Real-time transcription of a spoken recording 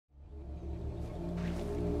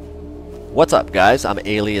What's up guys, I'm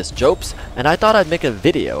AliasJopes, and I thought I'd make a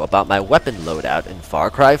video about my weapon loadout in Far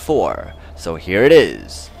Cry 4, so here it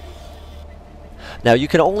is. Now you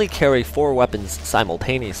can only carry 4 weapons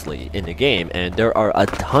simultaneously in the game, and there are a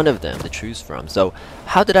ton of them to choose from, so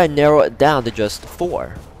how did I narrow it down to just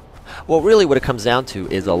 4? Well, really what it comes down to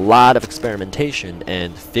is a lot of experimentation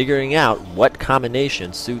and figuring out what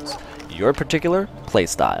combination suits your particular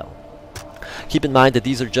playstyle. Keep in mind that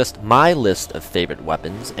these are just my list of favorite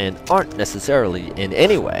weapons and aren't necessarily in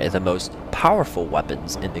any way the most powerful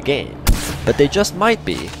weapons in the game, but they just might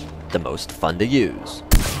be the most fun to use.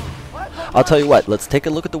 I'll tell you what, let's take a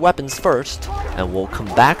look at the weapons first, and we'll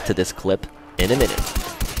come back to this clip in a minute.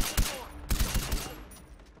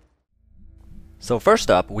 So first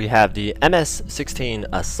up, we have the MS-16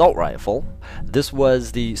 assault rifle. This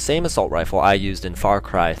was the same assault rifle I used in Far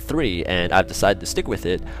Cry 3, and I've decided to stick with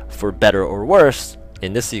it for better or worse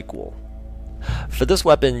in the sequel. For this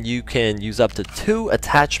weapon, you can use up to 2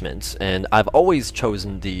 attachments, and I've always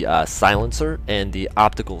chosen the silencer and the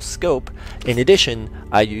optical scope. In addition,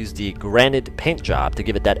 I use the granite paint job to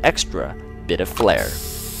give it that extra bit of flair.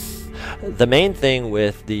 The main thing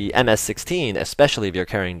with the MS-16, especially if you're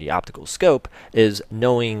carrying the optical scope, is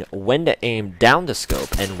knowing when to aim down the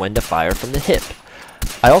scope and when to fire from the hip.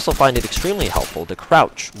 I also find it extremely helpful to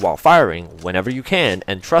crouch while firing whenever you can,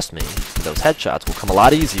 and trust me, those headshots will come a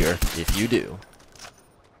lot easier if you do.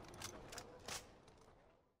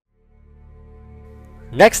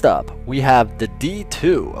 Next up, we have the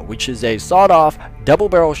D2, which is a sawed-off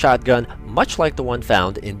double-barrel shotgun much like the one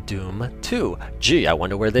found in Doom 2. Gee, I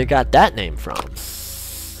wonder where they got that name from.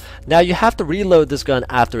 Now you have to reload this gun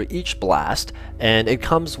after each blast, and it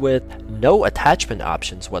comes with no attachment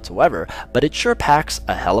options whatsoever, but it sure packs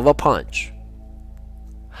a hell of a punch.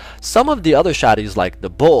 Some of the other shotties like the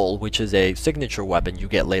Bull, which is a signature weapon you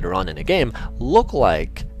get later on in the game, look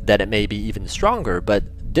like that it may be even stronger, but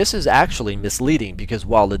this is actually misleading because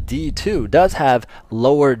while the D2 does have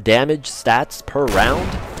lower damage stats per round,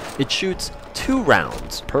 it shoots 2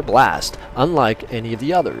 rounds per blast, unlike any of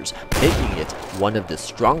the others, making it one of the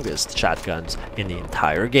strongest shotguns in the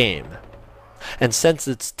entire game. And since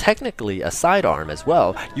it's technically a sidearm as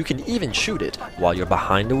well, you can even shoot it while you're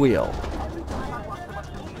behind the wheel.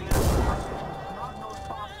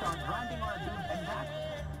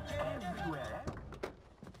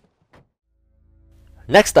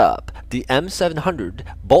 Next up, the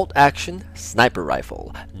M700 bolt-action sniper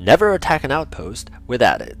rifle. Never attack an outpost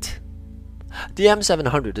without it. The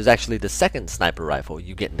M700 is actually the second sniper rifle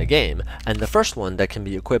you get in the game, and the first one that can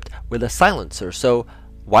be equipped with a silencer, so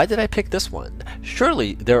why did I pick this one?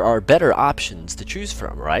 Surely there are better options to choose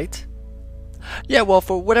from, right? Yeah, well,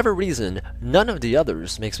 for whatever reason, none of the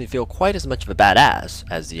others makes me feel quite as much of a badass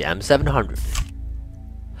as the M700.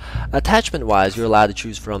 Attachment-wise, you're allowed to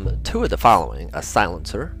choose from 2 of the following: a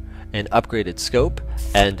silencer, an upgraded scope,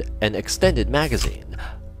 and an extended magazine.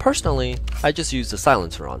 Personally, I just use the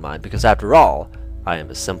silencer on mine because after all, I am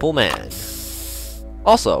a simple man.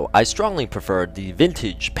 Also, I strongly prefer the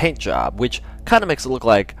vintage paint job, which kinda makes it look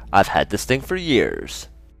like I've had this thing for years.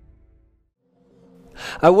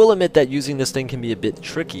 I will admit that using this thing can be a bit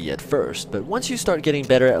tricky at first, but once you start getting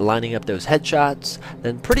better at lining up those headshots,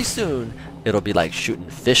 then pretty soon it'll be like shooting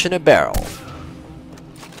fish in a barrel.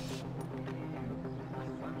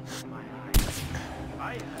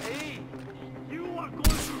 You are going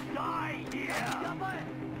to die here.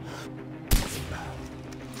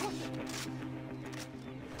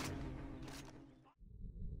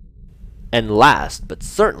 And last, but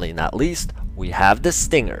certainly not least, we have the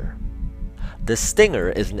Stinger. The Stinger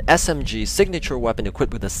is an SMG signature weapon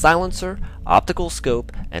equipped with a silencer, optical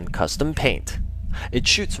scope, and custom paint. It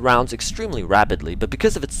shoots rounds extremely rapidly, but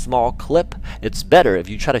because of its small clip, it's better if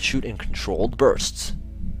you try to shoot in controlled bursts.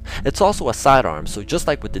 It's also a sidearm, so just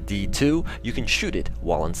like with the D2, you can shoot it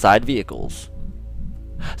while inside vehicles.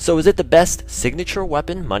 So is it the best signature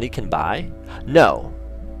weapon money can buy? No.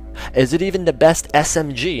 Is it even the best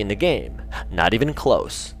SMG in the game? Not even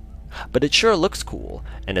close. But it sure looks cool,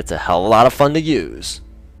 and it's a hell of a lot of fun to use.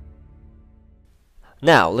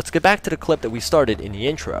 Now, let's get back to the clip that we started in the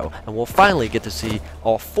intro, and we'll finally get to see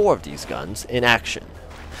all 4 of these guns in action,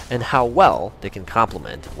 and how well they can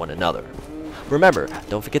complement one another. Remember,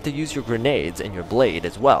 don't forget to use your grenades and your blade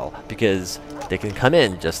as well, because they can come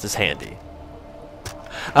in just as handy.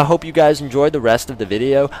 I hope you guys enjoyed the rest of the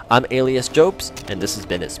video. I'm AliasJopes, and this has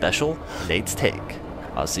been a special Nate's Take.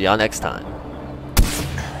 I'll see y'all next time.